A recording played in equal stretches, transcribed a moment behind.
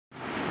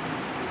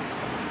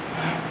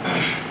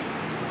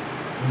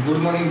Good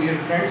morning dear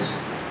friends.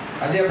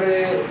 आज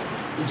આપણે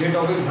જે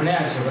ટોપિક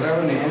ભણ્યા છે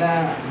બરાબર ને એના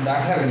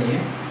દાખલા ગણીએ।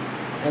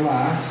 એમાં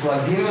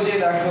સ્વાધ્યાયનો જે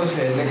દાખલો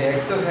છે એટલે કે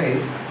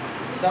exercise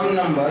sum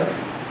number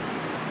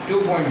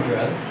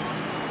 2.12।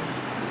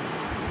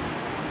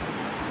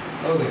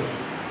 Okay,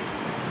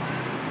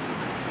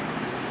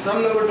 sum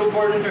number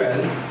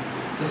 2.12,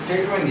 the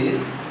statement is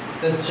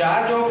the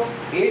charge of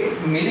 8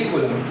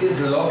 millicoulomb is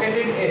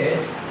located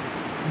at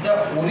the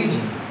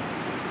origin.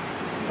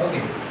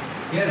 Okay,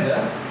 here the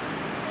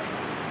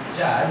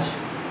charge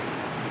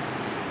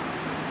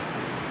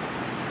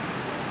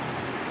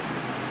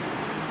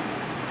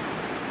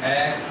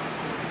x,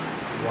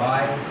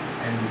 y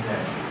and z,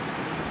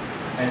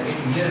 and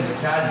here the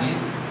charge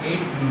is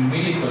 8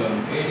 millicoulomb,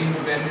 8 into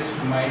 10 raised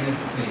to minus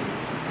 3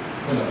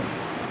 coulomb.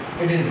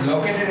 It is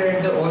located at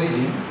the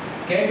origin.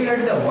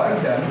 Calculate the work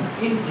done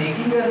in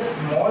taking a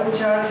small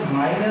charge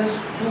minus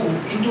 2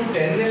 into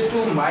 10 raised to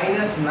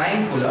minus 9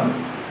 coulomb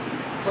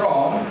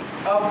from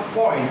a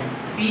point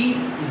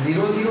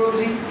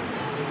P003.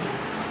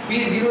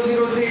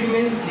 P003 it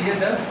means here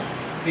the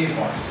P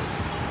point.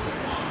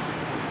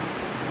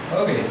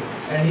 Okay,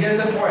 and here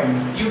the point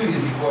Q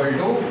is equal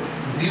to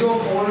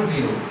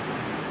 040.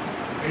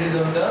 It is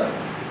on the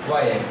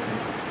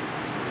y-axis,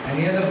 and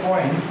here the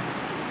point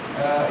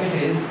it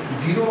is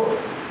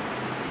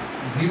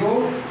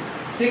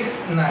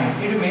 069.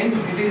 It means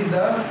it is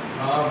the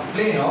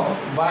plane of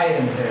y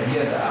and z.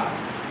 Here the r.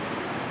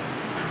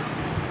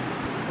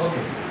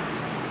 Okay,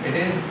 it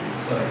is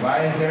y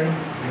and z.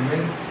 It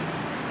means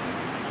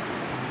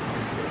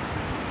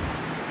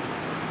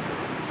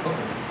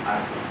okay,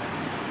 r.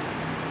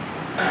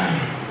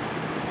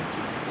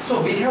 So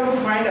we have to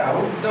find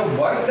out the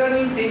work done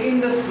in taking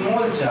the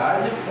small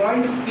charge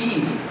point P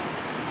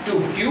to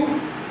Q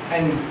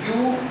and Q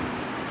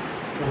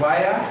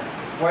via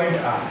point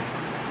R.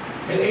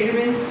 Well, it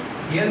means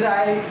here the I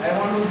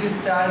want to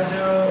discharge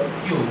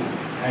Q,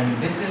 and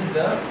this is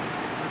the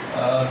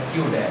Q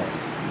dash,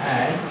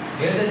 and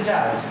here the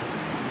charge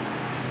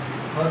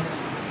first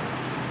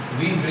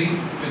we bring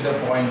to the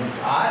point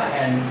R,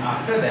 and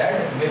after that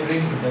we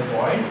bring to the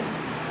point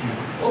Q.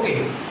 Okay,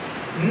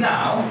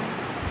 now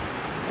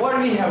what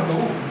we have to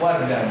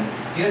work done?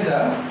 Here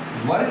the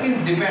work is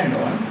depend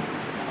on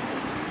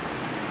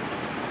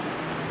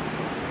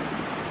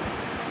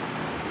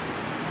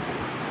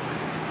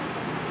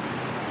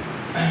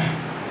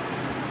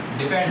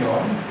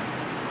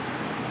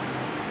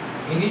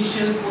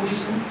initial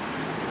position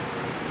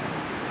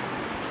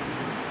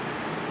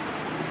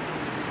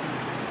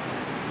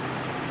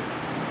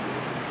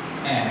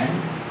and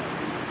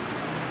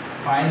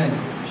final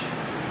position.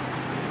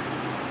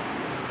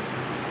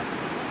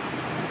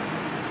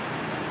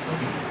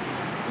 Okay,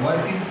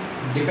 work is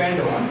depend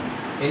on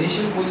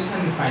initial position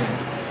and final.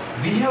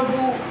 We have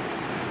to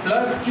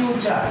plus Q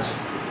charge,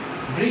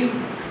 bring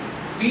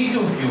P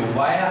to Q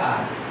via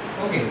R.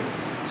 Okay,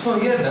 so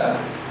here the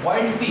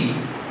point P,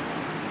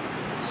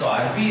 so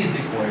RP is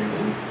equal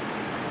to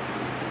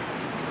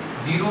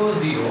 0,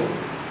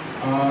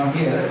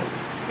 here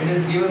it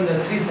is given the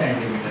 3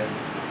 centimeter.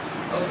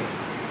 Okay,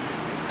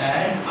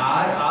 and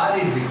R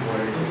is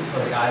equal to,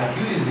 RQ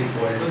is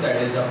equal to, that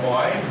is the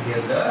point,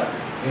 here the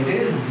it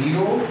is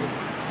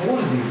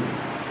 040.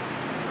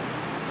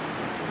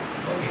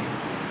 Okay,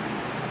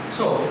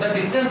 so the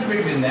distance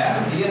between them,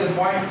 here the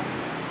point,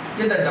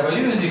 here the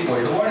W is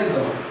equal to, what is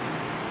the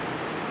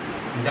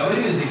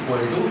W is equal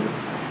to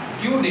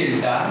Q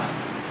delta.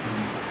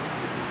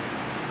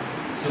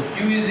 So Q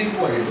is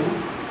equal to,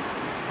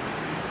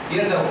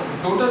 here the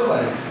total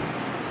work,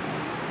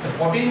 the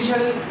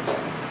potential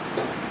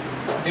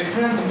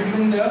difference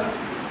between the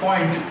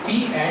point P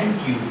and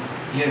Q,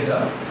 here the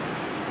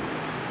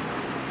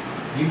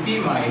Vp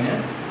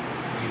minus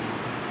Vp.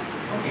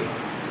 Okay,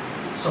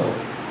 so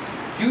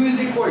Q is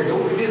equal to,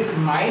 it is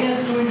minus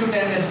 2 into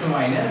 10 raised to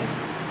minus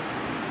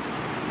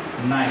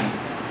 9.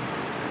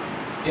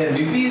 Here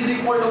Vp is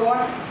equal to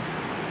what?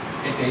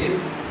 It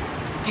is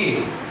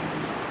K.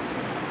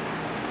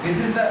 This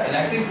is the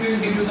electric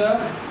field due to the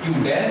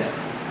Q dash.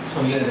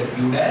 So here the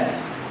Q dash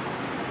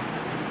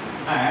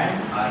and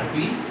Rp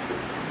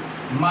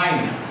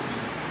minus,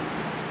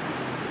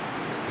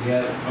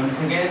 here once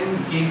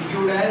again KQ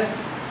dash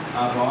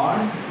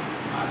upon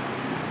R.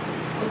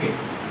 Okay,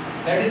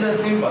 that is a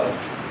simple.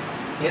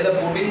 Here the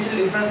potential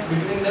difference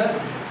between the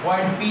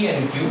point P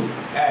and Q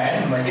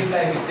and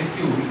multiply with the Q,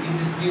 it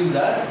gives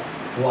us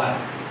 1.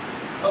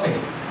 Okay,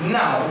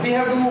 now we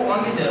have to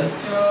only just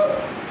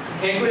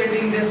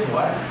calculating this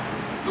work.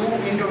 2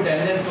 into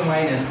 10 raised to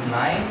minus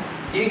 9,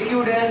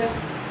 KQ dash,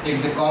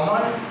 take the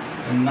common,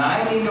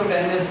 9 into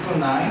 10 raised to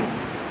 9,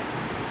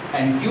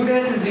 and Q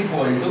dash is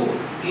equal to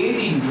 8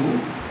 into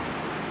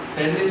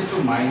 10 raised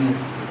to minus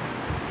 3,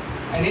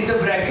 and in the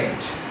bracket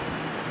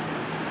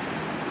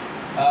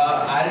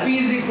Rp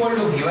is equal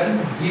to given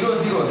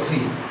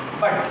 003,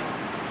 but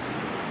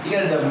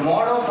here the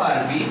mod of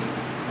Rp,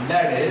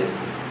 that is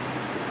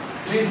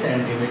 3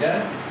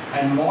 centimeter,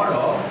 and mod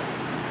of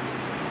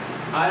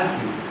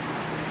Rq,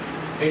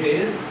 it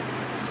is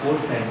 4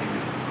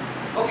 centimeter.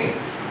 Okay,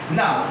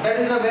 Now that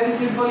is a very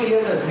simple.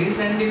 Here the 3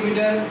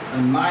 centimeter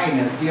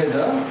minus here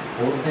the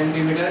 4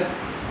 centimeter,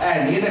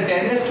 and here the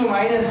 10 raised to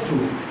minus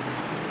 2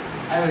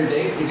 I will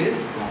take, it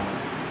is common.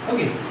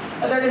 Okay,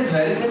 that is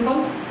very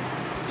simple.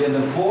 Here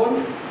the 4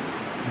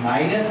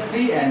 minus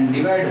 3 and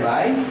divide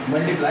by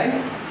multiply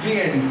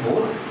 3 and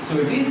 4, so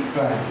it is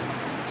 12.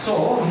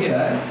 So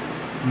here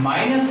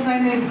minus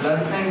 9 and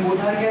plus 9 both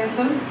are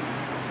cancelled.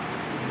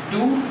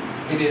 2,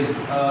 it is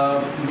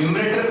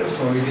numerator,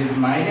 so it is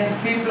minus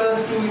 3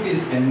 plus 2, it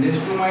is 10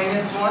 raised to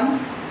minus 1.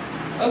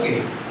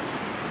 Okay,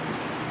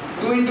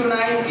 2 into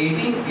 9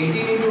 18,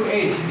 18 into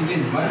 8 it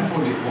is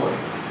 144.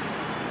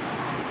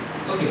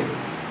 Okay,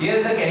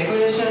 here the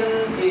calculation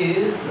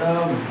is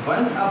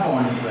 1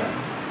 upon 12,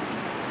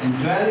 and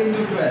 12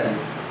 into 12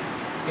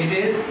 it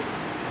is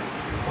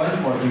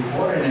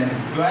 144, and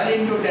 12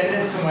 into 10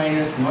 raised to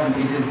minus 1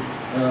 it is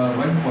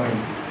 1 point.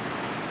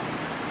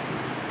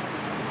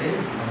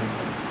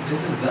 This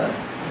is the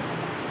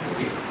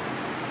okay.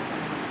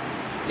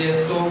 Yes,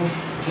 so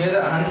here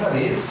the answer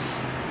is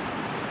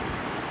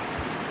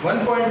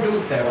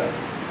 1.27.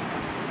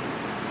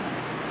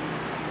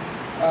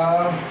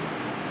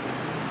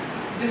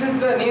 This is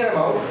the near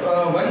about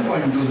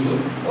 1.2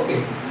 joule. Okay,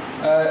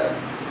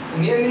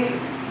 nearly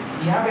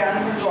यहाँ पे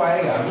answer जो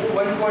आएगा वो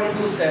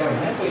 1.27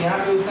 है, तो यहाँ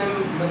पे उसने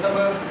मतलब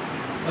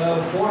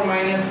 4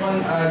 minus 1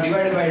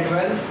 divided by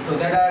 12, so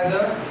that are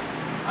the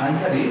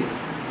answer is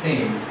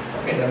same.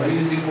 Okay, W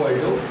is equal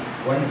to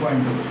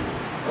 1.2.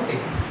 Okay,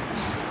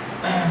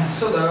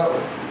 so the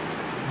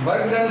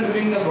work done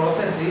during the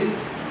process is,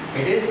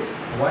 it is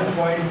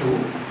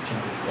 1.2.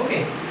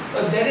 Okay,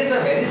 so that is a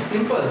very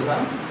simple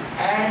sum,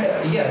 and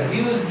here we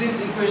use this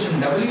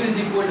equation W is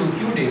equal to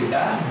Q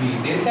delta V.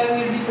 Delta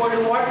V is equal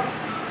to what?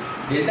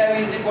 Delta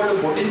V is equal to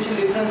potential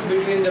difference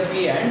between the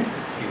P and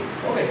Q.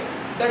 Okay,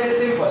 that is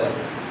simple.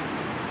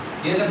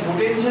 Here the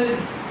potential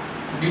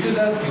due to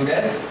the Q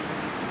dash,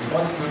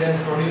 because Q dash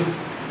produce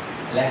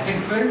electric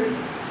field,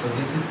 so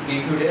this is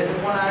KQ dash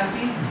upon RP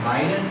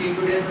minus KQ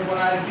dash upon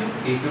RQ,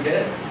 KQ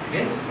dash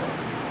is 1.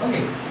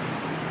 Okay,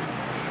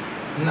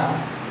 now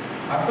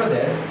after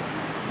that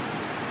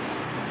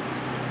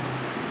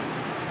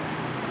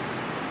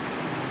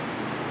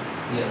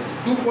yes,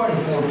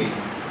 2.40,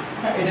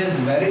 it is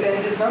very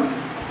lengthy sum.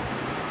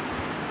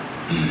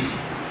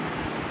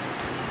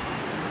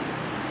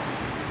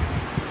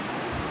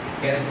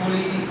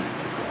 Carefully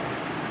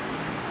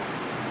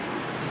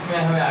इसमें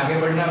हमें आगे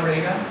बढ़ना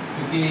पड़ेगा,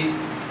 क्योंकि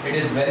it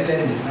is very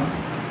lengthy sum.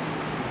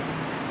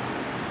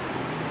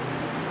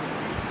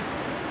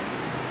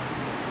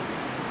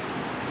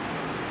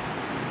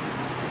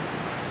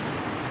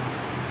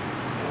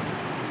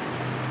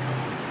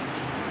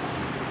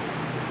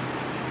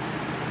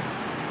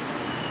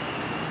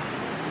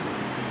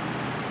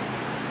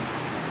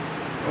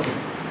 Okay.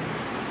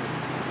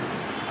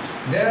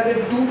 There are the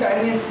two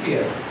tiny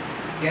spheres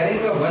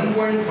carrying a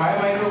 1.5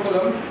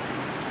 microcoulomb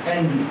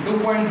and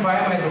 2.5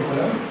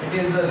 microcoulomb. It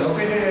is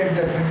located at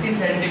the 30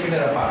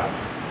 centimeter apart.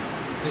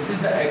 This is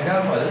the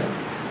example,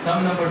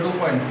 sum number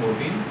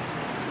 2.14,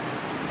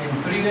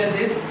 and previous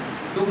is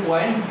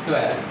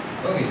 2.12.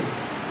 Okay,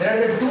 there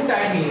are the two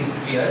tiny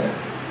spheres.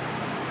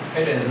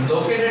 It is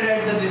located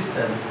at the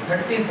distance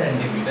 30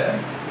 centimeter,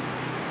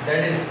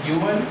 that is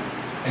Q1,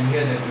 and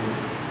here the Q2,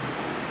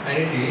 and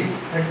it is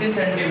 30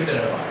 centimeter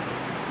apart.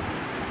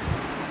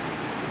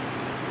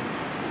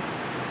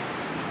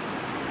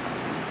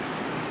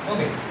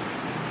 Okay,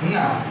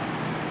 now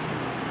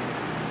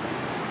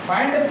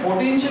find the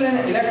potential and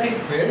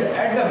electric field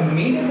at the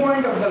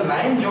midpoint of the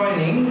line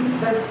joining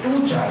the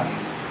two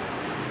charges.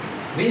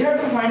 We have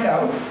to find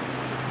out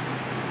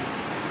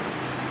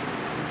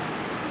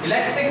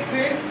electric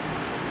field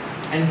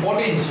and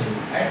potential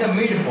at the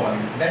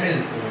midpoint, that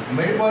is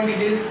midpoint,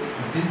 it is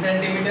 15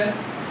 centimeter.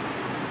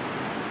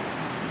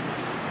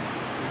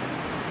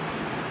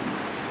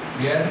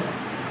 Here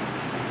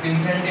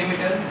 15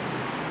 centimeter.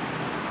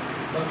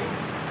 Okay,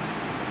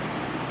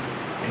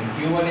 and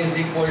Q1 is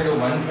equal to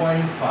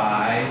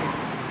 1.5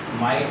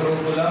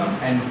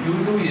 microcoulomb and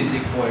Q2 is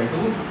equal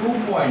to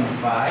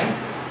 2.5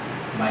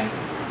 micro.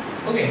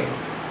 Okay,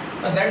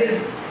 now that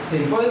is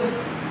simple.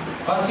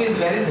 First is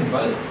very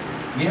simple.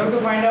 We have to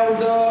find out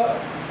the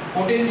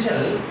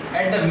potential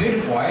at the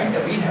midpoint.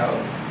 We have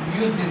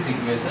used this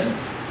equation.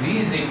 V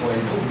is equal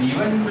to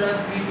V1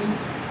 plus V2.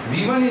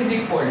 V1 is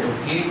equal to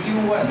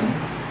KQ1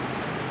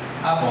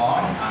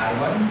 upon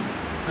R1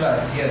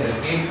 plus here the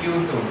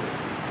KQ2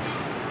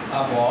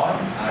 upon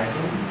R2.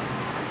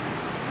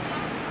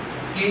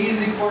 K is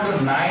equal to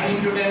 9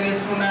 into 10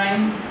 raised to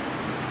 9.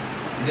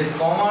 It is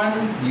common.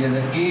 Here the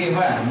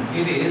K1,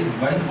 it is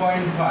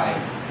 1.5.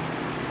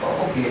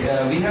 Okay,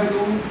 we have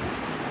to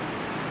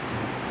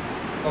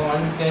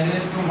common 10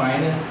 raised to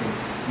minus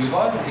 6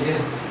 because it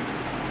is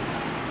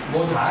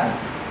both are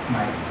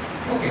minus.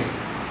 Okay,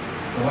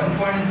 so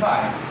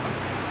 1.5.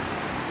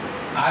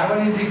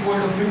 R1 is equal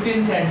to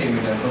 15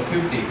 centimeter, so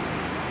 50.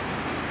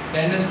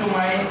 10 raised to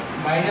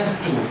minus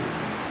 2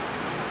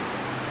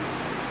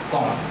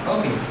 common.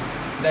 Okay,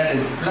 that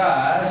is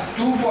plus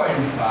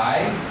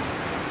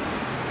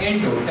 2.5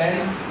 into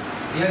 10,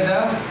 here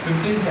the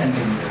 15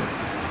 centimeter.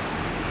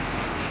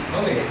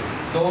 Okay,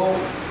 so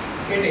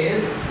it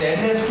is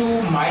 10 raised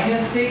to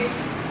minus 6,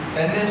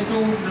 10 raised to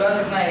plus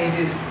 9, it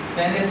is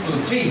 10 raised to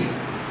 3,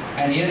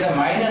 and here the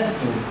minus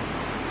 2,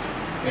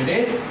 it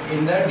is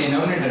in the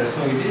denominator,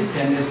 so it is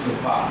 10 raised to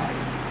 5.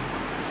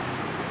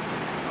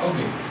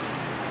 Okay,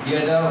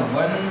 here the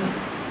 1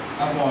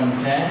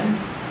 upon 10,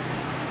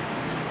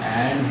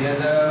 and here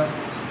the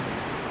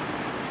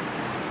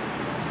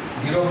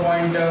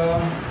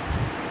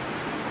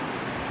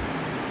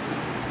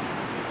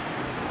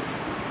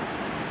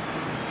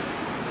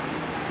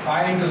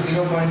 0.5 into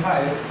 0.5,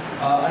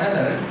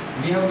 another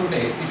we have to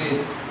take, it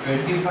is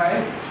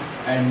 25,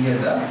 and here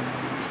the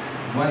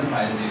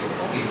 150.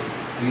 Okay,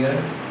 here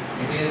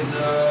it is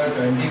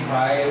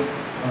 25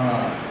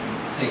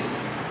 6.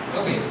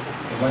 Okay,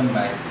 1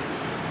 by 6.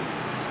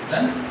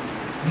 Done.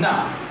 Now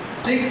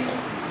 6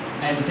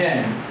 and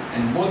 10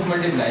 and both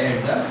multiply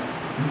at the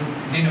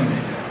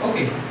denominator.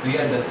 Okay,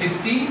 here the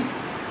 60.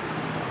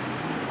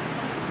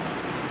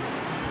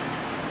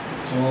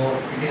 So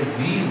it is V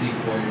is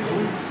equal to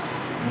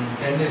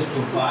 10 raised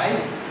to 5,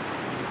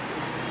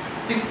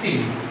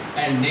 60,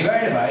 and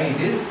divided by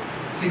it is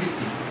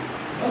 60.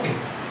 Okay,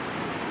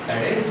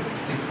 that is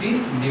 60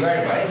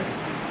 divided by 60.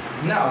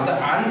 Now the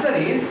answer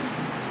is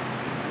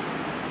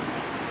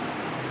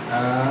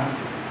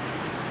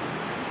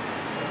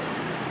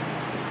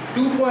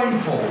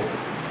 2.4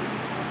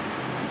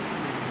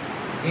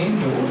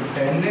 into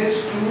 10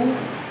 raised to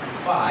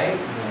 5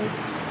 volt.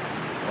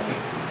 Okay,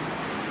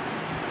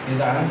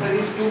 the answer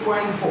is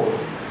 2.4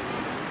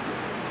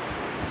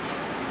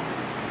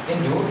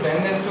 into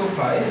 10 raised to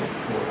 5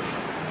 volt.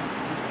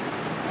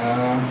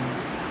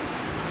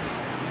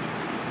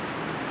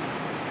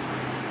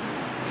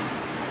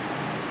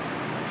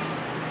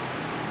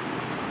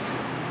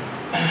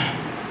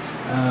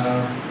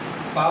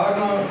 Power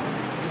no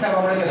हिसाब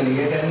આપણે કરી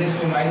લઈએ 10 raised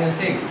to minus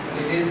 6,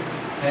 it is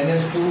 10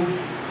 raised to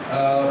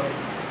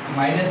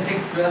minus 6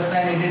 plus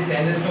 9, it is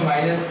 10 raised to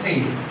minus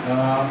 3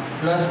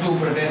 plus 2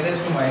 for 10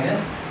 raised to minus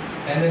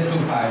 10 raised to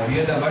 5.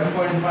 Here the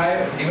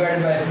 1.5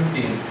 divided by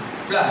 15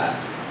 plus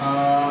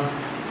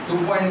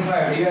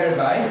 2.5 divided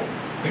by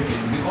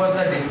 15, because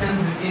the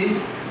distance is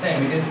same,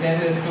 it is 10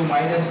 raised to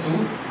minus 2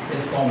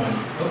 is common.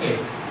 Okay,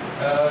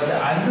 the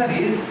answer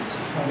is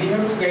we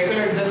have to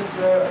calculate just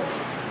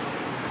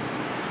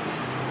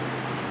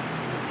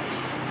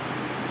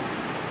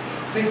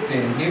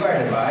 16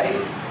 divided by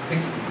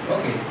 60.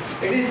 Okay,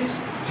 it is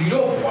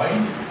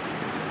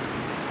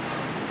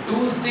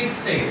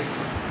 0.266.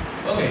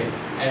 Okay,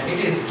 and it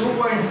is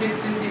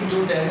 2.66 into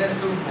 10 raised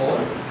to 4.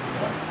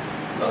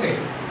 Okay,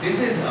 this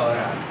is our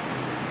answer.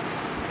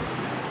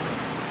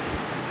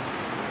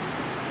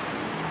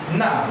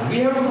 Now we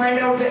have to find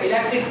out the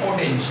electric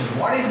potential.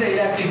 What is the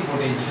electric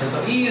potential? So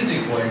E is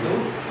equal to,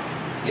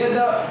 here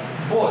the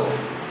both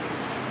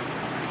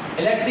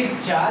electric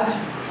charge,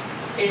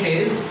 it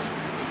is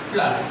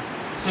plus.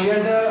 So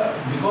here the,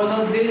 because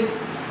of this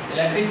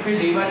electric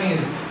field E1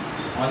 is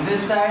on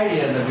this side,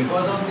 here the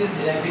because of this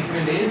electric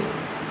field is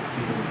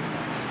E2.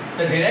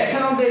 The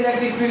direction of the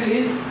electric field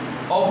is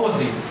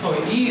opposite. So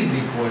E is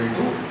equal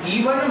to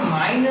E1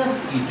 minus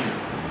E2.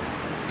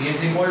 E is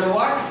equal to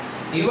what?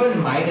 E1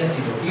 minus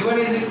E2. E1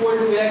 is equal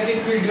to electric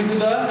field due to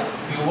the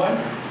Q1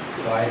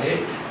 divided,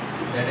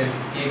 that is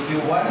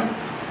KQ1,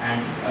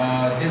 and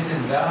this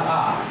is the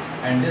R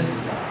and this is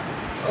the R.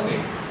 Okay,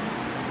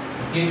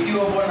 KQ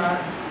upon R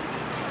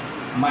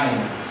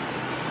minus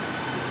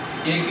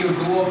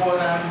KQ2 upon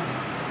R.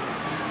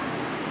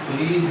 So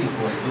E is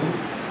equal to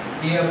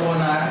K upon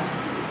R,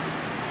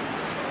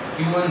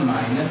 Q1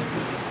 minus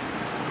Q2.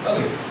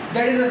 Okay,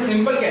 that is a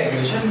simple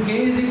calculation. K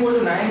is equal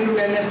to 9 into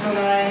 10 raised to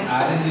 9,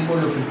 R is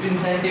equal to 15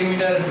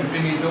 centimeter,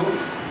 15 into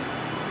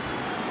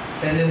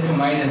 10 raised to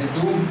minus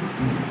 2,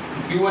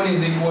 Q1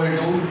 is equal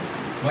to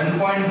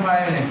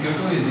 1.5 and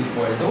Q2 is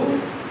equal to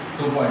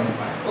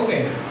 2.5.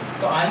 Okay,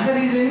 so answer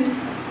is in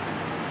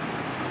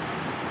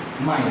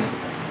minus.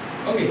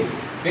 Okay,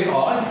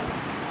 because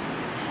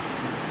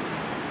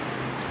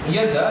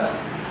here the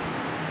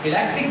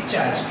electric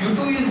charge Q2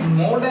 is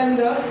more than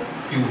the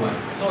Q1.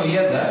 So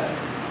here the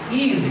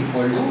E is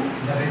equal to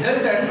the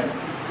resultant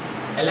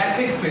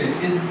electric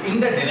field is in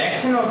the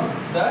direction of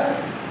the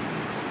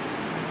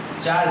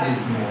charge is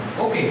more.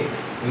 Okay,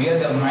 here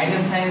the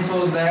minus sign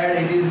shows that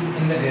it is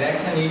in the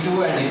direction E2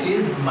 and it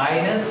is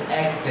minus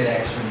X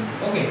direction.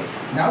 Okay,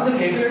 now the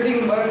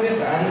calculating work, this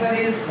answer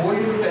is 4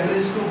 into 10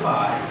 raised to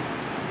 5.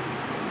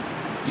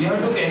 You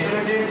have to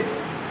calculate it,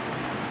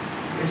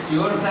 it's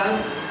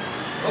yourself.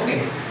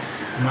 Okay,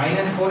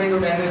 minus 4 into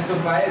 10 raised to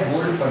 5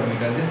 volt per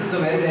meter. This is a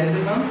very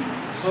lengthy sum,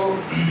 so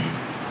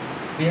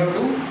we have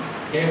to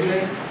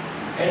calculate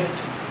it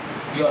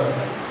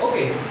yourself.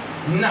 Okay,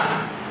 now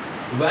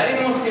very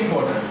most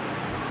important,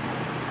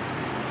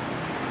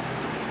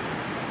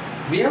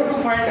 we have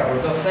to find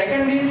out the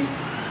second is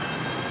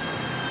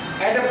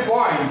at a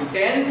point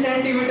 10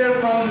 centimeter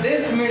from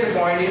this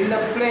midpoint in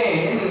the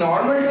plane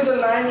normal to the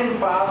line and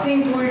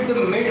passing through it the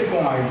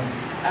midpoint,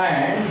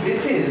 and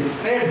this is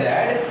said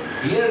that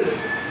here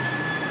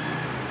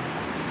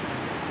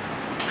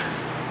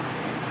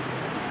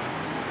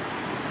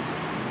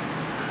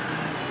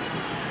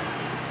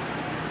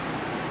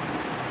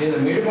the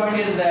midpoint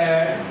is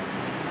that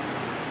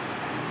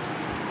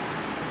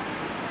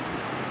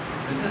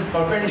this is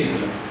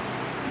perpendicular.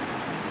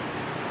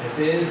 This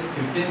is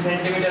 15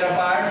 centimeter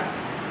apart.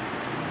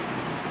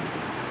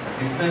 The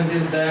distance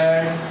is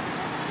that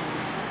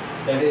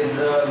is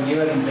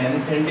given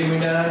 10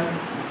 centimeter.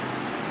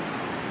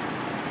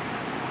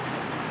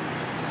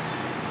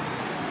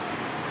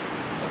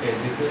 Okay,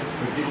 this is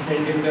 15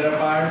 centimeter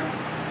apart.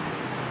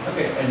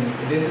 Okay, and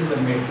this is the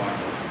midpoint.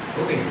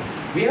 Okay,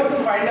 we have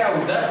to find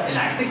out the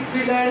electric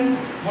field and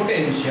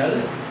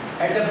potential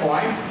at the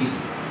point P.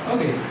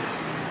 Okay.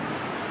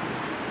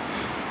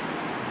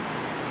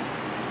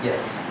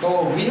 Yes,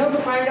 so we have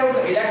to find out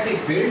the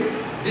electric field.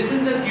 This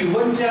is the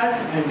Q1 charge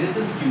and this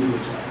is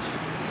Q2 charge.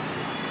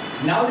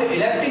 Now the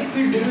electric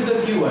field due to the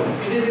Q1,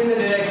 it is in the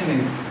direction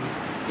is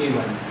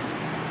A1,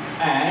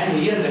 and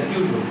here the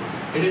Q2,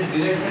 it is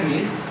direction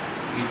is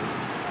E2.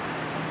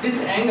 This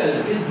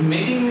angle is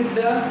making with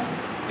the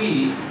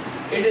P,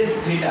 it is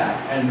theta,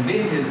 and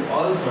this is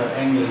also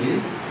angle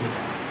is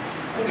theta.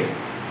 Okay.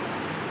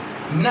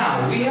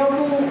 Now we have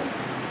to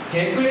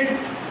calculate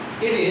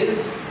it is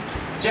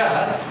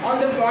just on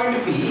the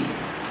point P.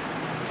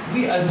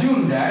 We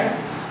assume that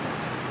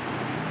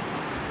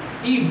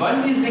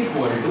E1 is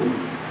equal to,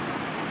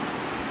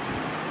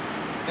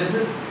 this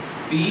is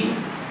P,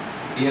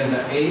 here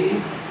the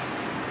A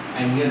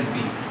and here B.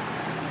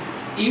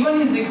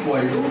 E1 is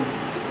equal to,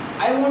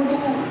 I want to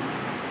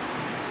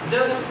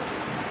just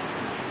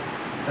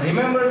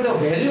remember the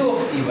value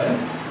of E1.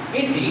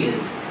 It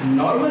is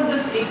normal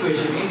just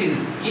equation, it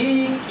is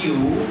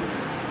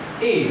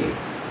KQA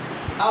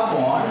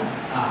upon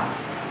R.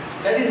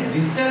 That is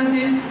distance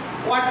is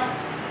what?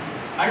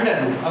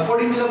 Under root.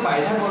 According to the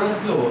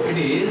Pythagoras law, it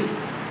is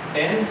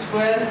 10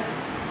 square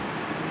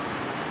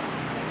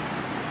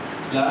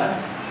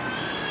plus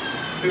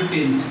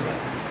 15 square.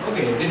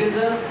 Okay, there is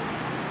a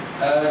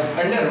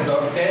under root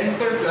of 10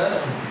 square plus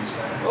 15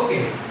 square.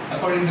 Okay,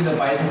 according to the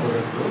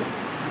Pythagoras law.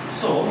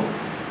 So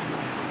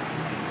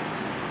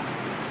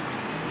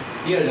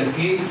here the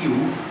K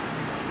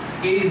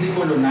is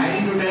equal to 9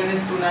 into 10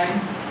 is to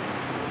 9.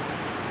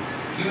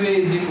 QA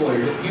is equal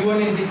to,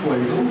 Q1 is equal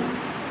to,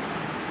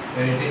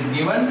 where it is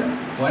given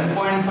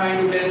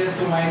 1.5 to 10 is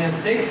to minus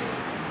 6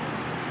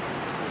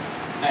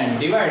 and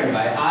divided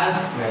by R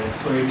square.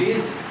 So it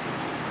is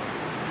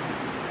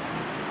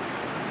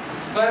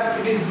square,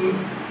 it is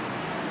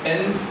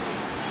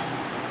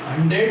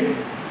 100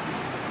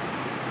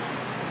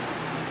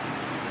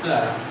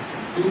 plus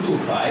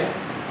 225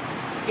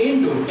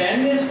 into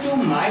 10 raised to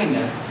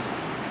minus,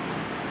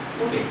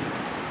 okay,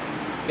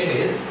 it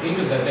is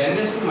into the 10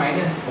 raised to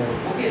minus 4.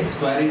 Okay,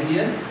 square is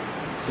here,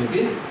 so it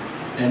is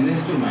 10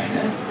 raised to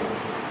minus 4.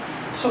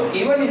 So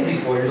E1 is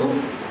equal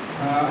to,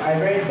 I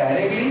write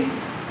directly,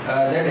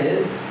 that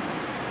is,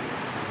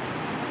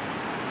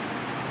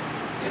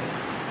 yes,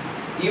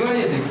 E1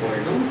 is equal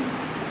to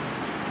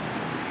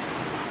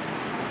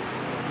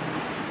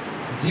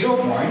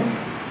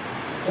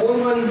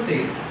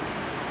 0.416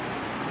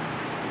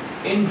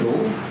 into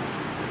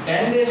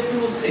 10 raised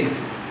to 6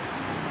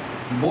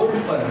 volt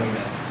per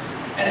meter,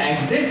 and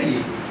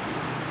exactly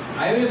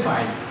I will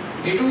find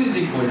A2 is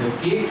equal to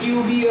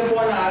KQB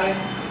upon R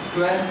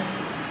square.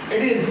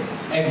 It is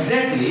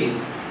exactly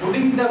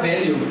putting the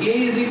value K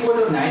is equal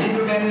to 9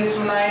 into 10 raised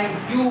to 9,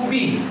 QB,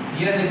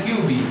 here the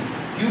QB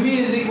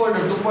is equal to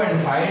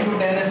 2.5 into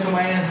 10 raised to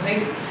minus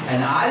 6,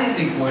 and R is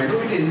equal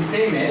to, it is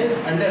same as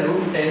under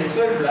root 10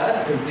 square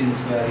plus 15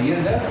 square,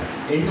 here the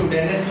into 10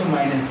 raised to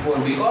minus 4,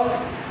 because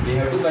we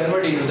have to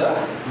convert into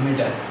the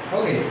meter.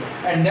 Okay,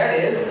 and that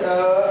is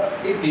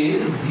it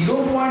is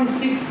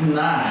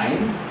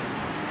 0.69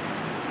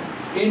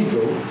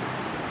 into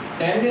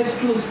 10 raised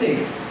to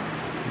 6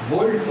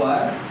 volt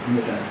per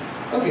meter.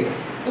 Okay,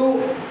 so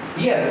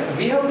here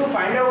we have to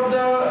find out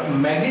the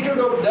magnitude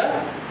of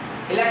the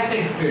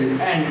electric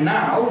field, and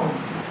now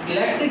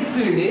electric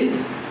field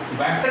is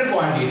vector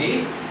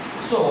quantity,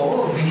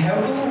 so we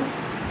have to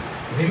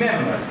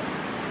remember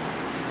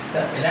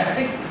the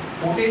electric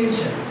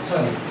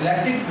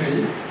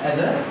field as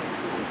a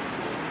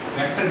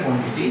vector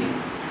quantity.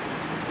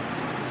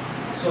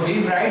 So we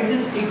write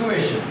this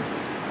equation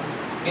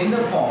in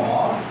the form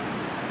of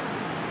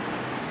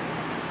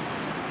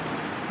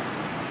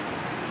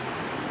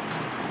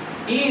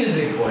E is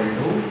equal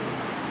to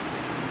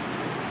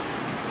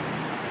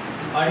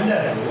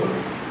under root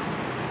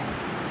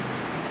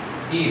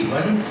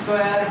E1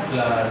 square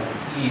plus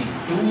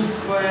E2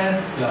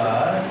 square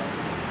plus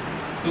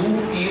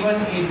 2E1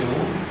 E2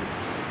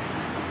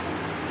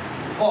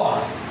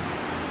 cos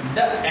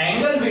the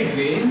angle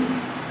between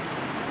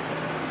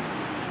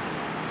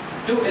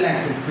two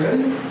electric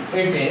field,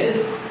 it is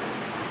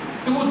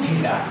 2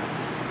 theta.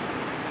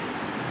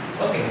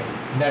 Okay,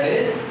 that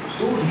is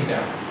 2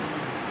 theta.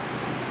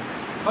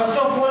 First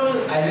of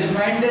all, I will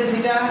find the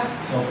theta.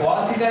 So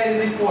cos theta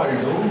is equal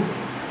to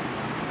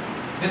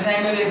This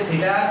angle is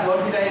theta.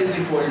 Cos theta is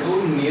equal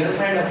to near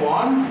side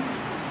upon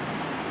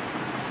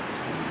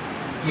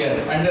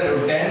here under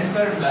root 10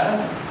 square plus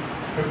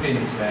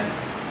 15 square.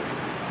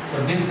 So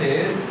this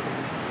is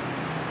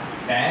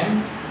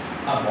 10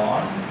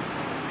 upon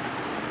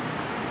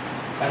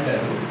under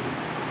root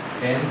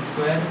 10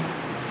 square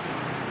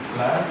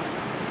plus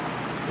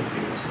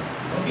 15 square.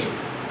 Okay.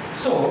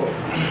 So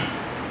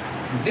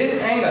this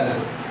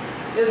angle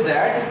is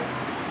that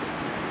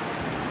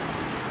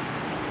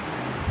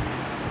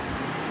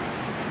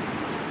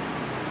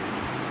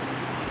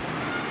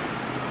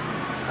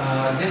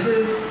this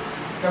is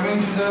coming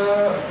to the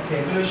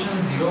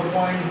calculation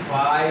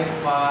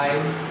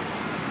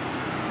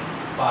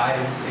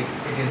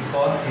 0.5556. It is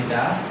cos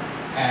theta,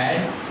 and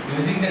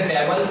using the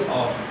table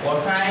of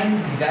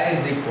cosine theta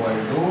is equal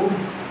to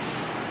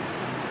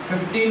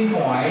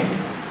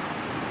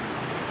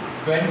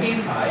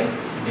 15.25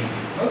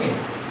 degree. Okay,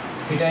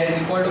 theta is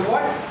equal to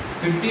what?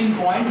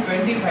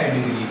 15.25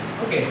 degree.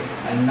 Okay,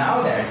 and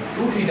now that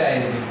 2 theta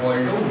is equal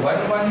to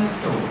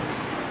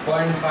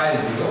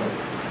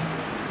 112.50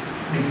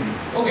 degree.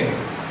 Okay,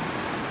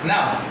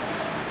 now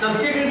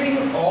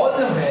substituting all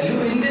the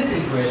value in this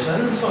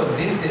equation, so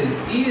this is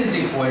E is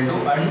equal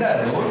to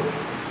under root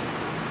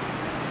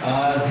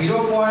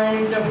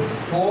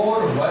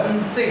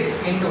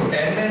 0.416 into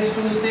 10 raised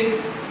to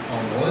 6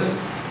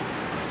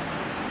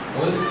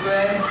 whole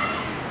square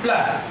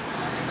plus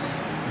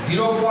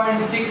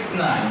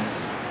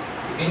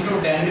 0.69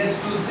 into 10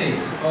 raised to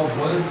 6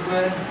 whole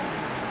square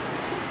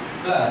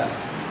plus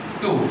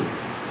 2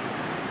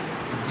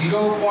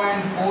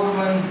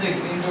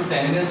 0.416 into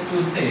 10 raised to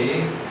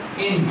 6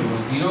 into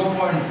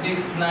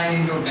 0.69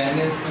 into 10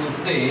 raised to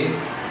 6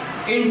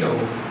 into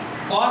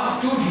cos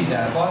 2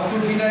 theta. Cos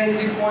 2 theta is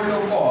equal to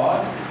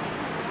cos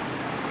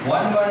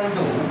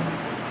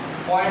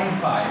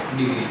 112.5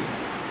 degree.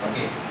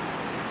 Okay,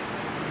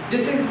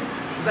 this is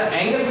the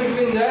angle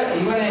between the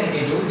E1 and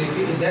E2,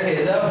 that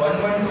is a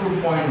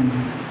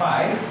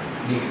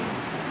 112.5 degree.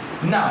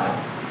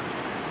 Now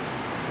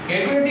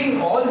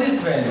calculating all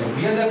this value,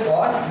 here the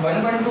cos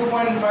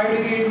 112.5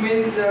 degree, it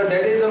means that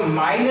is a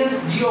minus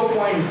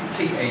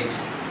 0.38.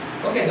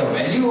 Okay, the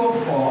value of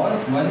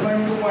cos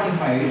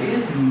 112.5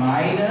 is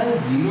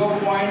minus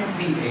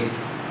 0.38.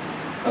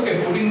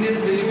 Okay, putting this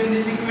value in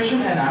this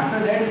equation, and after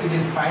that it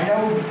is find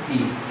out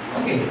E.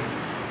 Okay,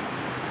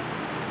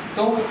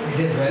 so it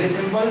is very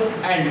simple,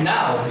 and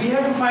now we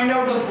have to find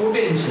out the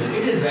potential.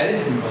 It is very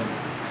simple.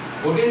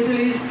 Potential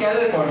is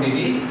scalar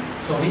quantity,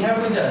 so we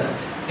have to just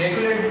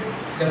calculate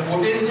the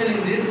potential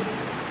in this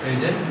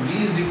region.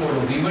 V is equal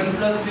to V1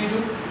 plus V2,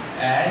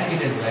 and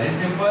it is very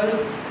simple.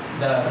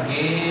 The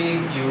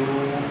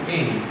KQA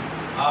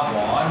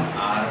upon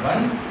R1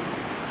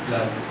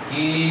 plus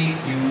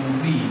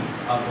KQB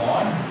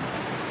upon,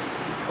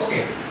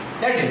 okay,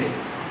 that is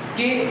K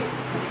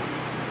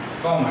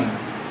common,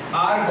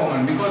 R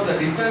common, because the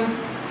distance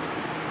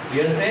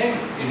here same,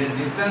 it is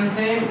distance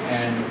same,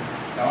 and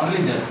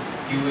only just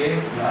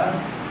QA plus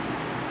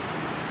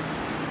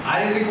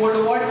R is equal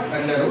to what?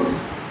 Under root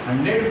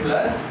 100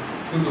 plus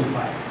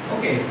 225.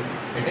 Okay,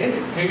 it is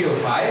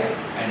 325,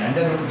 and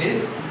under root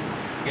this,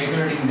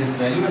 calculating this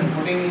value and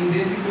putting in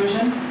this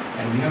equation,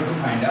 and we have to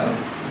find out.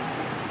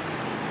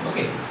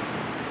 Okay,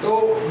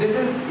 so this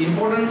is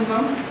important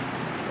sum.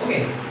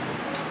 Okay,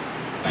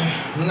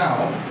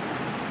 now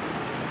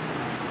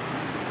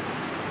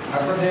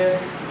after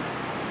that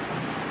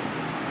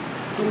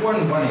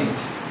 2.18,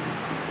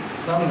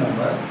 sum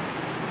number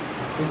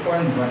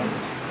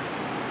 2.18.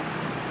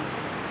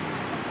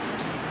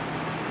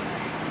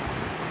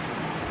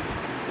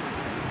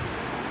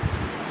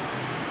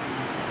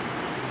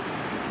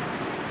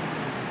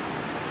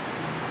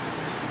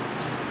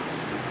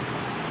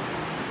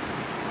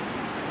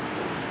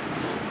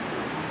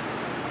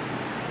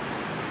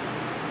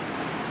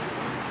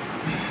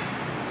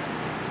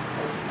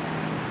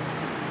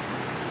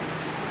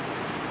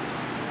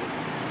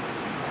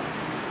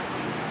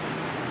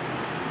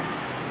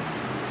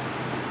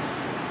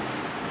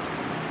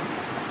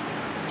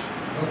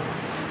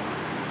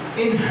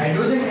 In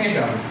hydrogen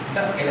atom,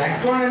 the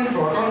electron and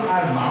proton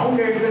are bound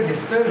at the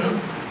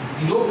distance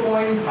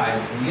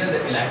 0.5. Here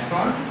the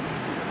electron,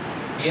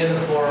 here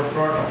the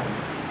proton,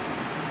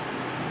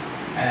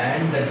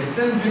 and the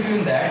distance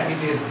between that,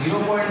 it is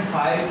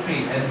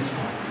 0.53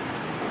 angstrom.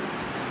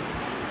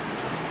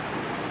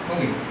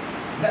 Okay,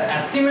 the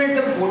estimate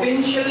the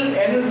potential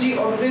energy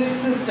of this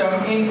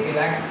system in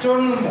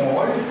electron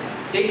mode,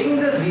 taking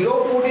the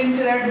zero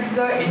potential at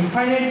the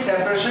infinite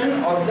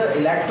separation of the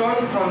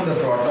electron from the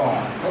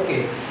proton.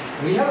 Okay,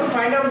 we have to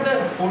find out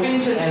the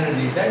potential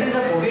energy. That is,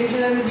 the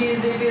potential energy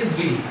is, it is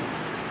V.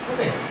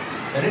 Okay,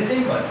 that is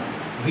simple.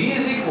 V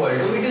is equal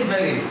to, it is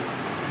very,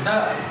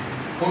 the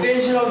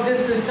potential of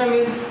this system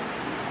is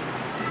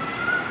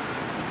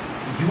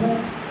U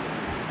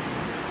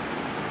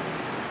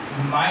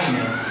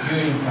minus U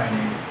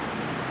infinite.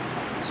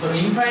 So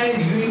infinite,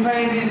 U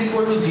infinite is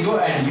equal to 0,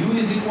 and U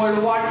is equal to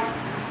what?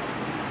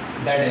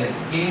 That is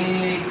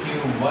K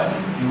Q1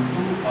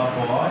 Q2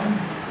 upon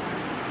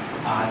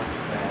R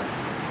square.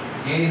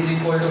 A is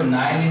equal to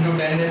 9 into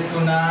 10 raised to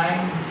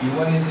 9.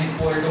 Q1 is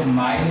equal to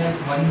minus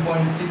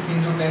 1.6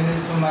 into 10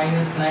 raised to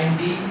minus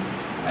 90.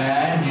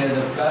 And here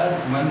the plus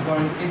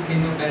 1.6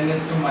 into 10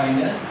 raised to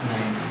minus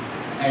 90.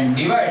 And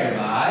divided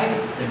by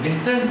the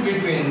distance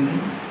between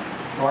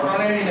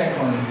proton and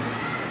electron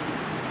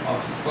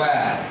of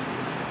square.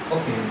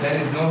 Okay, there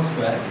is no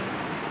square.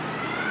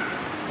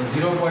 So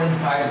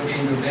 0.53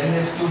 into 10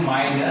 raised to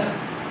minus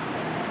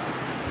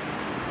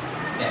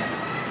 10.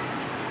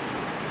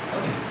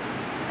 Okay.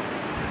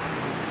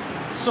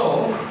 So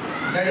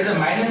that is a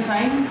minus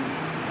sign,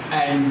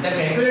 and the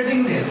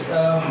calculating this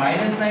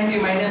minus 90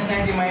 minus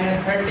 90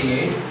 minus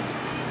 38.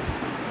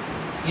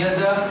 Here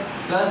the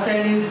plus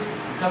 10 is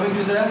coming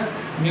to the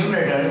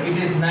numerator. It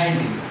is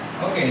 90.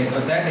 Okay, so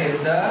that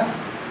is the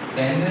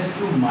 10 raised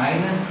to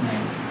minus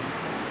 90.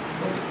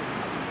 Okay.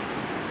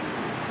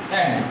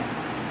 And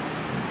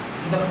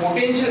the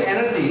potential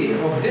energy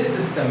of this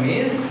system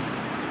is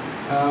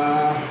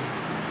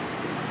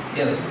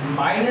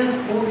minus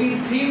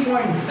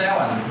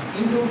 43.7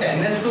 into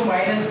 10 raised to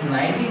minus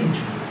 19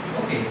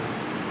 joule. Okay.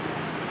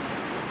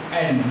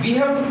 And we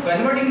have to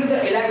convert into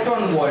the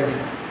electron volt.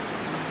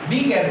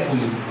 Be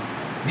carefully.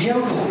 We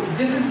have to,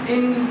 this is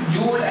in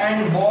joule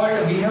and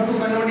volt, we have to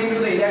convert into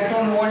the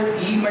electron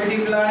volt. E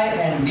multiply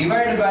and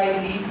divide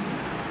by E.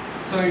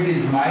 So it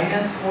is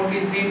minus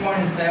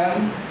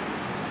 43.7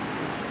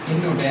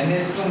 into 10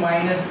 raised to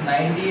minus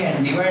 90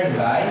 and divided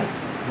by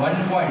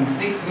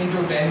 1.6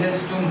 into 10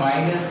 raised to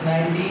minus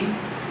 90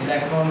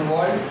 electron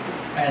volt,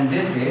 and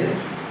this is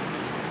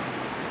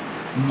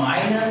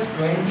minus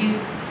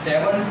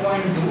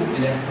 27.2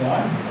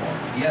 electron volt.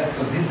 Yes,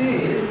 so this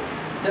is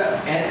the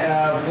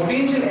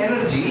potential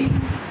energy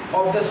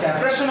of the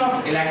separation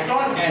of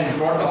electron and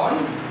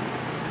proton.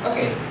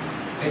 Okay,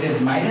 it is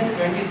minus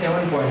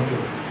 27.2.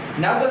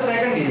 Now the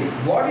second is,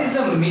 what is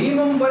the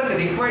minimum work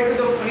required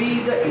to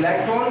free the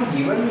electron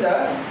given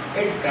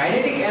its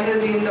kinetic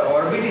energy in the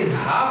orbit is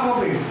half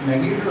of its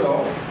magnitude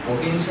of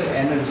potential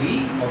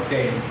energy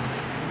obtained?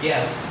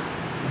 Yes,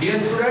 dear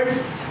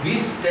students, we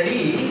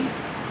study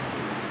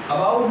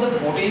about the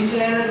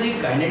potential energy,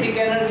 kinetic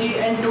energy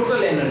and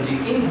total energy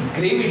in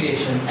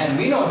gravitation, and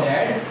we know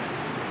that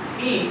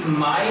E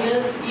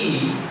minus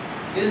E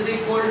is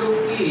equal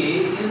to K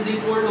is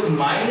equal to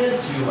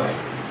minus Ui.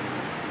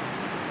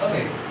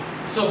 Okay.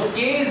 So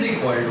K is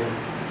equal to,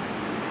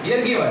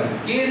 here given,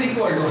 K is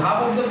equal to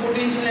half of the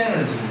potential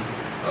energy.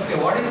 Okay,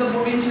 what is the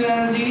potential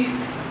energy?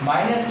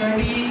 Minus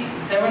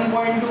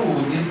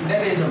 27.2,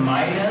 that is a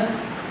minus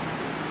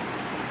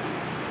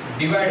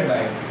divided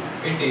by,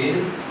 it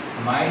is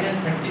minus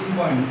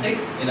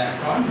 13.6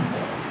 electron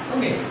volt.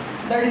 Okay,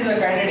 that is the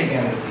kinetic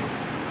energy.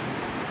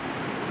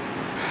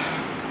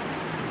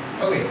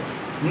 Okay,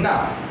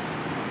 now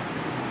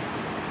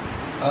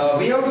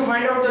we have to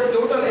find out the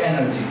total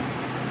energy.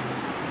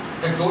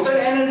 The total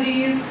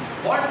energy is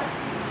what?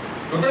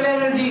 Total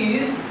energy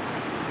is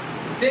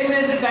same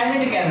as the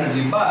kinetic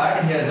energy,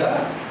 but here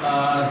the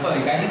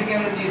kinetic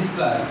energy is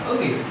plus.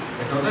 Okay,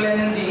 the total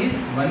energy is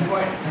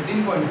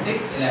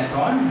 13.6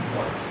 electron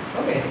volt.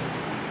 Okay,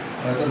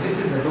 so this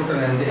is the total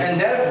energy, and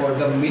therefore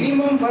the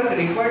minimum work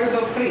required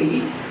to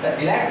free the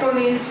electron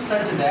is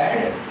such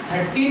that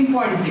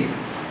 13.6.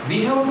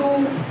 We have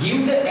to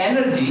give the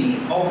energy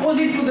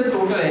opposite to the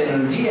total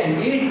energy, and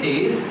it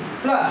is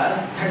plus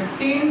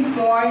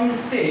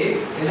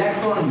 13.6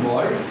 electron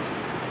volt.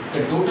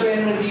 The total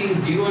energy is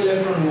 0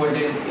 electron volt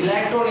and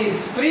electron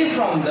is free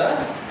from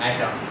the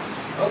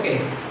atoms. Okay,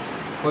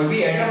 कोई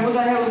भी atom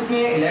होता है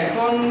उसमें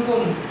electron को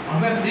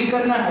हमें free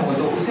करना होगा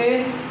तो उसे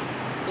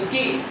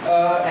उसकी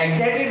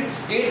एक्साइटेड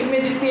स्टेट में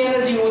जितनी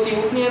एनर्जी होती है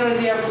उतनी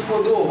एनर्जी आप उसको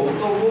दो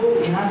तो वो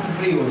यहाँ से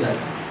फ्री हो जाता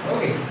है.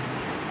 Okay,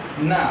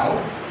 now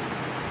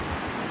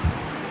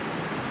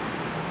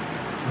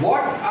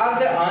what are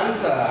the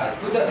answer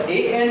to the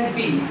A and B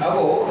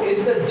above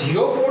if the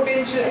zero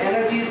potential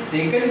energy is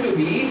taken to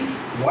be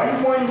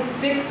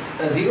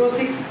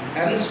 1.606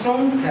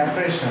 angstrom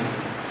separation?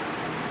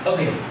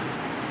 Okay,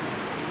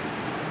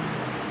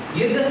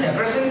 here the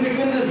separation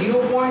between the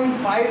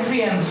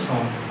 0.53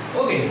 angstrom.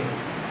 Okay,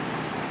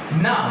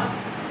 now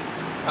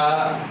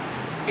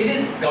it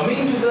is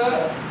coming to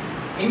the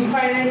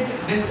infinite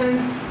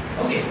distance.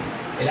 Okay,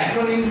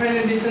 electron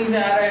infinite distance से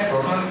आ रहा है,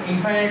 proton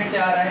infinite से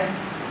आ रहा है.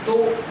 तो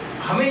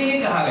हमें ये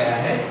कहा गया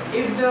है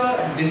if the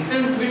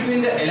distance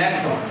between the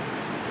electron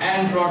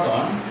and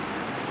proton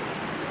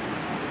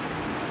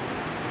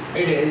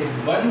it is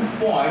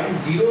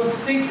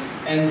 1.06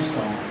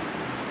 angstrom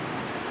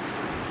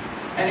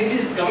and it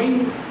is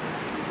coming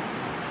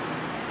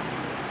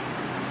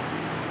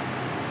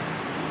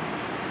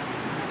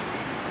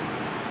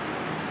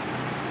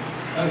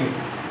okay,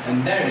 and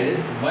that is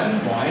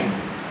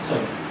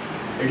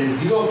it is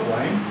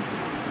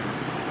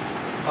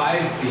 0.53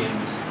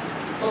 angstrom.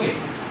 Okay,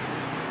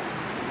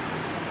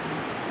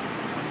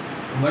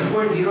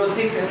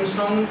 1.06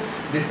 angstrom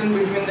distance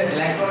between the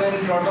electron and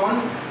proton.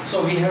 So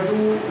we have to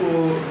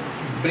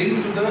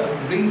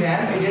bring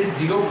them. It is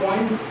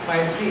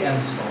 0.53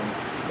 angstrom.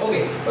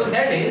 Okay, so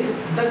that is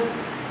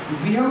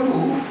we have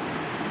to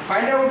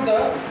find out the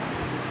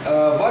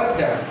work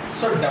done.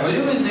 So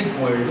W is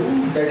equal to,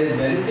 that is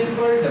very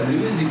simple, W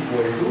is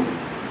equal to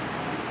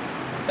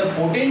the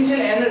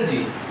potential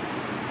energy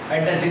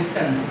at a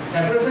distance,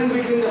 separation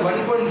between the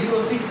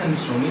 1.06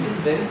 angstrom. It is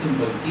very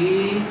simple, K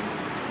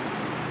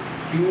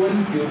Q1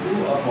 Q2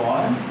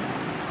 upon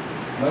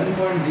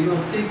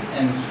 1.06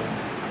 angstrom,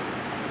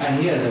 and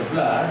here the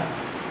plus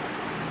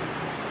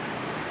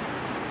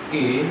K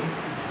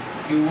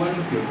Q1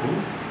 Q2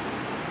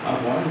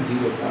 upon 0.5.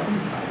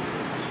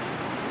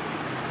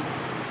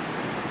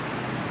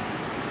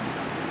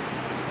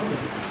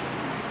 Okay.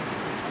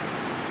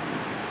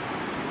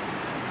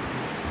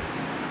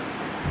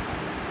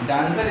 The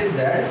answer is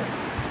that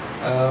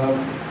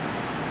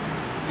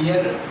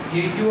here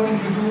Q1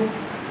 Q2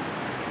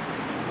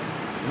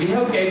 we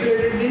have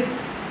calculated this.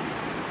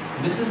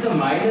 This is the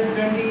minus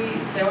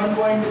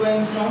 27.2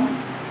 angstrom.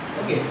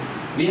 Okay,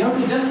 we have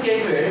to just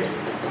calculate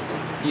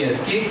here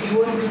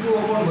Q1 Q2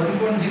 upon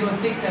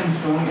 1.06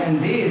 angstrom, and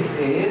this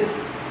is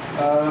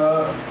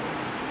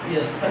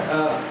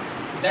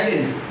that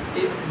is,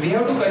 we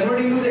have to convert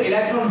it into the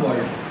electron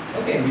volt.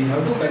 Okay, we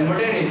have to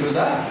convert it into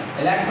the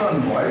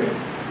electron volt.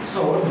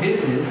 So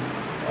this is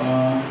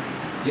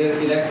your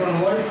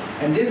electron volt,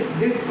 and this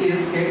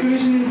is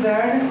calculation is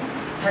that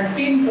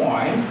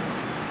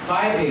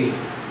 13.58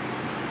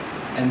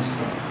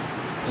 angstrom.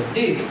 So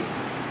this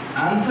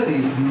answer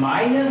is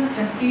minus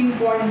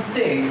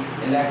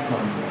 13.6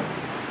 electron volt.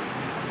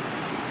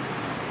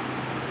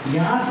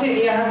 यहाँ से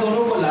यहाँ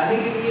दोनों को लाने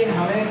के लिए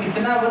हमें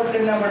कितना वर्क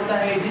करना पड़ता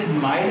है? It is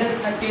minus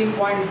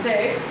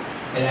 13.6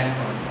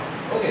 electron volt.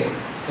 Okay,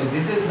 so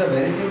this is the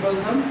very simple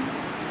sum.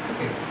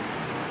 Okay.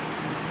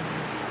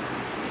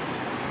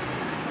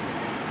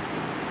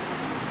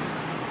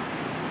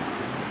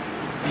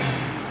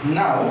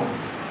 Now,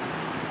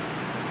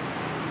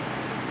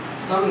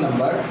 sum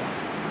number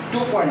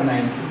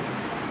 2.92.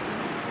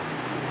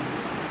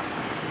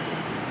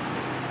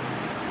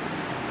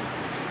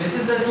 This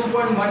is the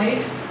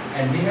 2.18,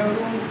 and we have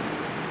to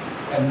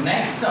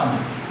next sum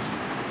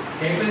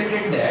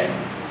calculated that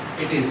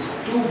it is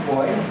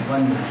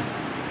 2.19.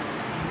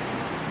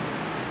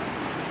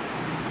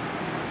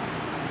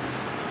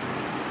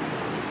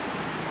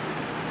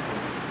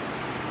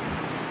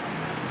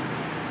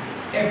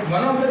 If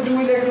one of the two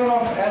electron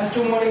of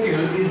S2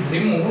 molecule is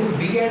removed,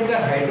 we get the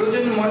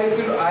hydrogen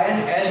molecule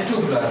ion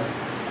S2 plus.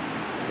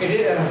 It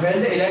is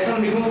when the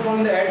electron removed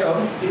from the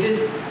atoms, it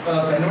is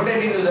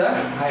converted into the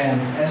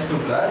ions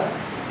S2 plus.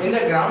 In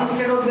the ground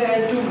state of the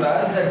H2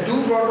 plus, the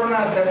two protons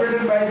are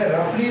separated by the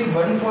roughly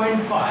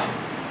 1.5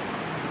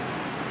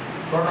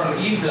 proton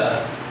E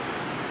plus.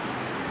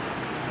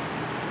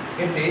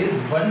 It is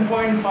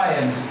 1.5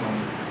 angstrom.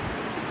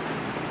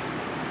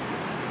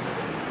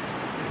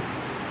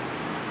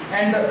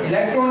 And the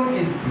electron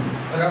is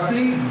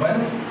roughly 1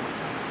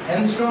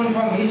 angstrom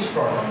from each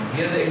proton.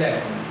 Here the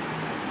electron.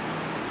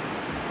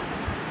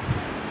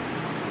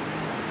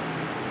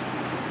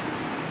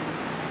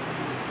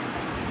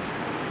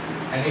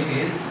 And it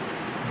is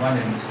 1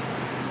 angstrom.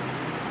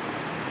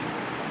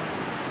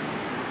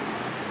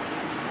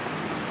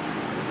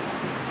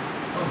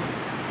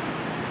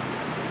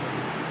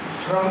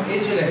 From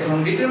each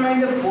electron, determine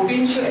the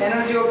potential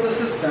energy of the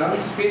system.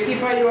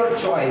 Specify your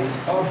choice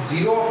of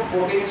zero of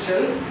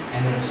potential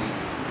energy.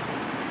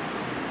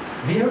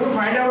 We have to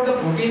find out the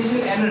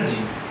potential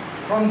energy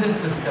from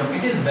this system.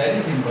 It is very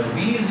simple.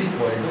 V is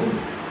equal to,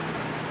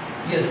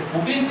 yes,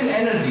 potential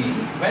energy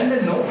when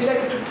the no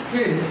electric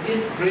field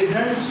is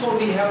present. So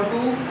we have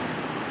to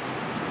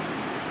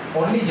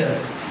only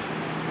just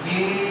K,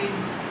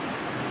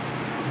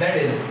 that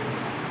is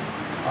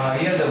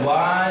here the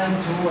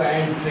 1, 2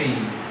 and 3.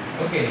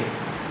 Okay,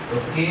 so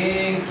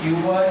K,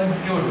 Q1,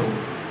 Q2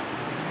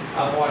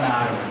 upon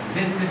R1.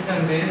 This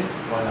distance is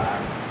called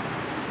R1.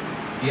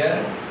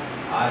 Here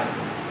R2,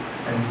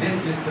 and this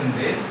distance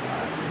is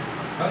R2.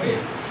 Okay,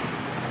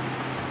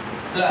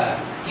 plus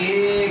K,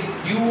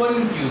 Q1,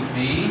 Q3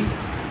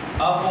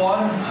 upon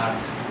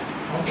R3.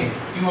 Okay,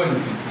 Q1,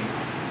 Q3.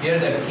 Here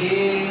the K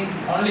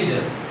only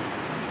just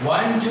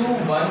 1, 2,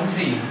 1,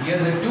 3. Here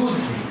the 2, 3.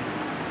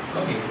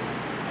 Okay,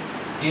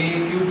 K,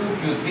 Q2,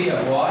 Q3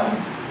 upon.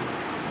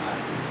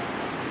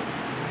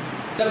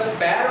 The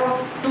pair of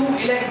two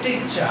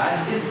electric charge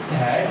is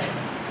that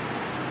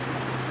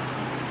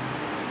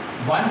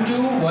 1,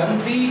 2, 1,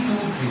 3, 2,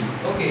 3.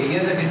 Okay,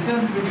 here the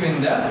distance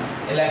between the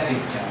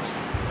electric charge.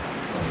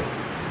 Okay.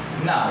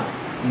 Now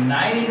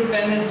 9 into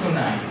 10 is to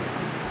 9.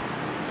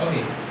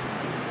 Okay.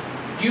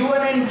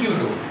 Q1 and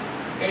Q2,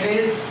 it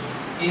is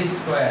E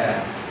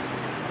square.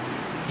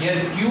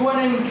 Here Q1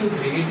 and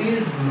Q3, it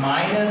is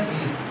minus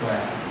E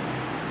square.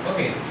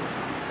 Okay.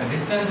 The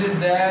distance is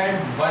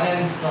that 1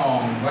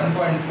 angstrom,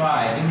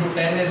 1.5 into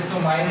 10 is to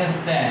minus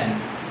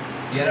 10.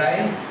 Here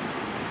I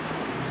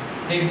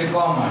take the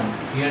common.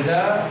 Here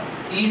the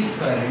E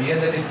square. Here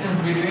the distance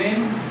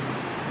between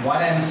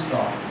 1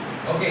 angstrom.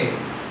 Okay.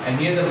 And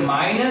here the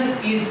minus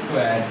E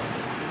square,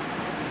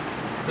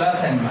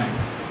 plus and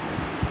minus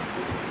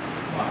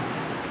 1.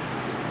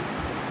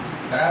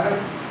 Barabar?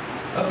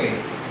 Okay.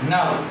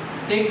 Now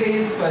take the e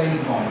square in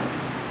common.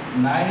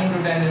 9 into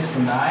 10 is to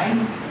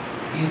 9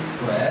 e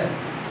square.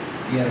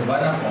 Here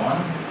 1 upon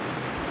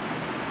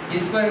e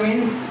square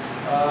means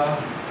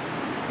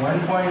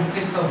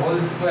 1.6 of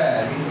whole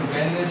square into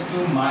 10 is to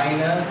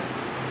minus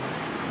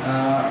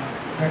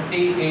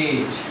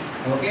 38.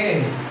 Okay.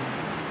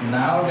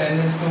 Now 10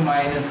 is to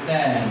minus 10.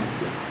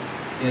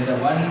 Here the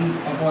 1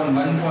 upon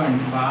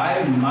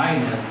 1.5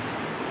 minus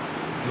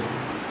 2.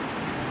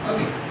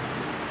 Okay.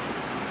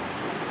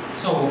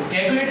 So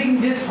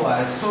calculating this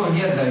work, so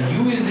here the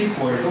u is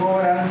equal to,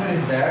 our answer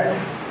is that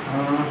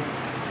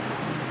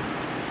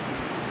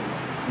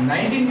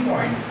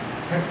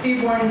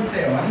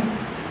 30.7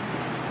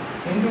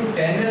 into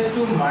 10 raised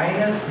to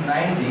minus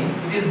 19,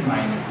 it is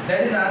minus.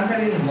 That is answer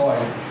in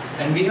volt,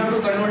 and we have to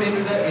convert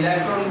into the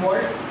electron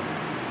volt.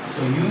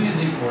 So u is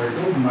equal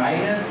to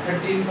minus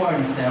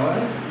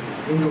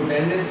 13.7 into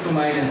 10 raised to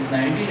minus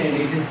 19, and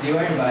it is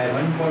divided by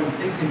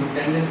 1.6 into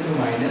 10 raised to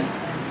minus.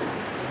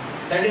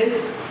 That is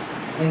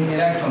in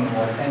electron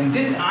volt, and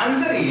this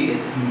answer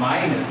is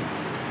minus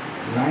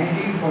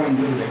 19.2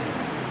 electron.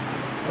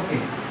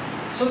 Okay.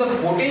 So the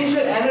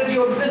potential energy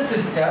of this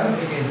system,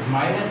 it is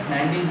minus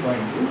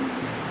 19.2.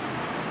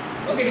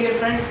 Okay, dear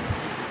friends.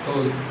 So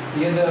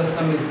here the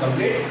sum is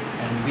complete,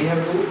 and we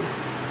have to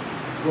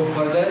go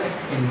further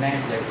in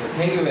next lecture.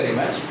 Thank you very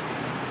much.